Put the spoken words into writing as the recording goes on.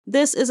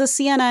This is a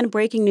CNN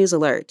breaking news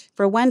alert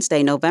for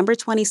Wednesday, November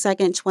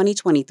 22nd,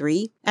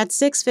 2023 at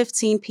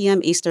 6:15 p.m.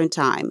 Eastern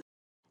Time.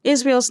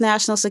 Israel's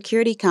National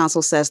Security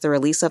Council says the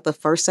release of the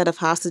first set of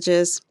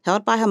hostages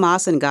held by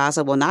Hamas in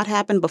Gaza will not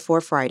happen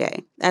before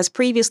Friday, as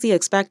previously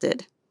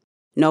expected.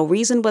 No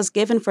reason was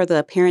given for the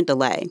apparent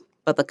delay,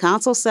 but the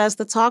council says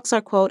the talks are,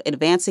 quote,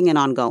 advancing and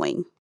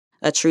ongoing.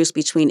 A truce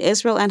between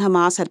Israel and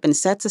Hamas had been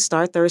set to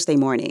start Thursday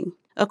morning,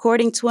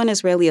 according to an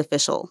Israeli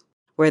official,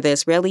 where the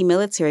Israeli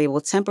military will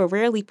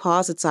temporarily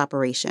pause its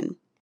operation.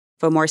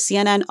 For more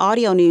CNN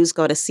audio news,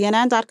 go to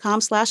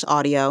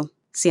cnn.com/audio,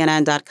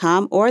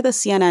 CNN.com, or the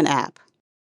CNN app.